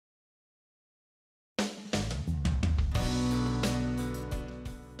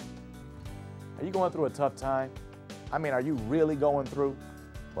Are you going through a tough time? I mean, are you really going through?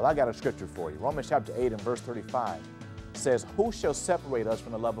 Well, I got a scripture for you. Romans chapter 8 and verse 35 says, "Who shall separate us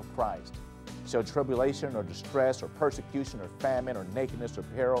from the love of Christ? Shall tribulation or distress or persecution or famine or nakedness or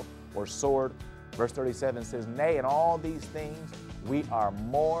peril or sword?" Verse 37 says, "Nay, in all these things we are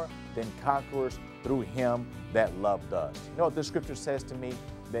more than conquerors through him that loved us." You know what this scripture says to me?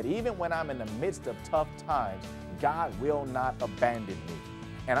 That even when I'm in the midst of tough times, God will not abandon me.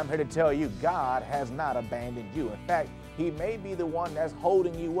 And I'm here to tell you, God has not abandoned you. In fact, he may be the one that's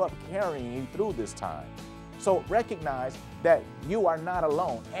holding you up, carrying you through this time. So recognize that you are not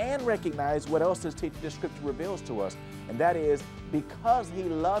alone, and recognize what else this scripture reveals to us, and that is because he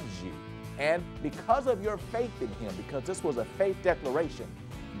loves you and because of your faith in him, because this was a faith declaration,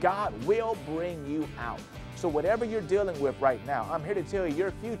 God will bring you out. So whatever you're dealing with right now, I'm here to tell you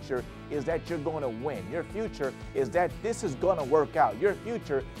your future is that you're going to win. Your future is that this is going to work out. Your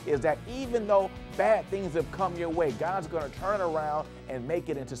future is that even though bad things have come your way, God's going to turn around and make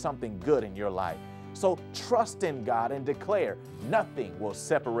it into something good in your life. So trust in God and declare, nothing will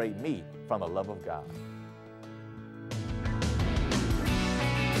separate me from the love of God.